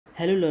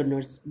Hello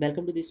learners,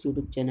 welcome to this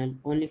YouTube channel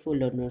only for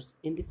learners.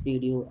 In this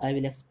video, I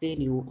will explain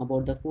you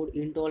about the food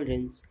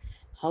intolerance,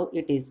 how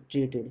it is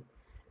treated,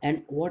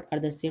 and what are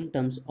the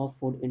symptoms of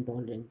food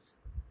intolerance.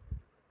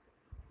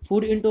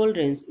 Food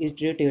intolerance is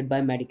treated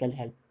by medical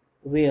help,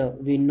 where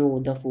we know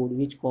the food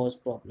which cause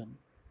problem.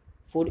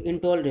 Food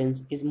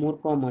intolerance is more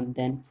common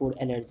than food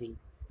allergy.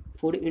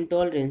 Food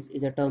intolerance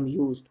is a term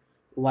used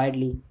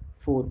widely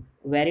for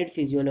varied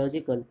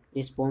physiological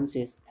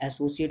responses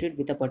associated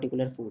with a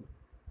particular food.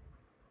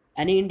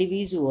 Any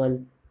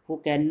individual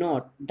who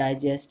cannot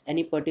digest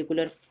any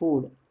particular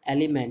food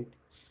element,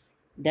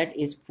 that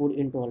is food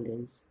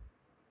intolerance.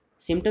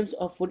 Symptoms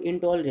of food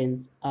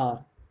intolerance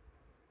are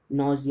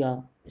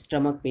nausea,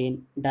 stomach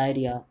pain,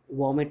 diarrhea,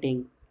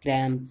 vomiting,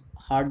 cramps,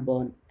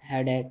 heartburn,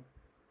 headache,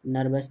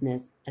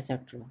 nervousness,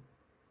 etc.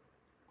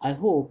 I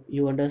hope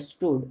you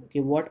understood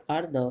what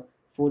are the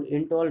food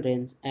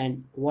intolerance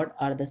and what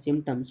are the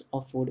symptoms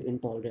of food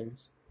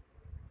intolerance.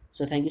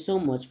 So thank you so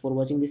much for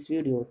watching this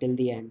video till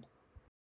the end.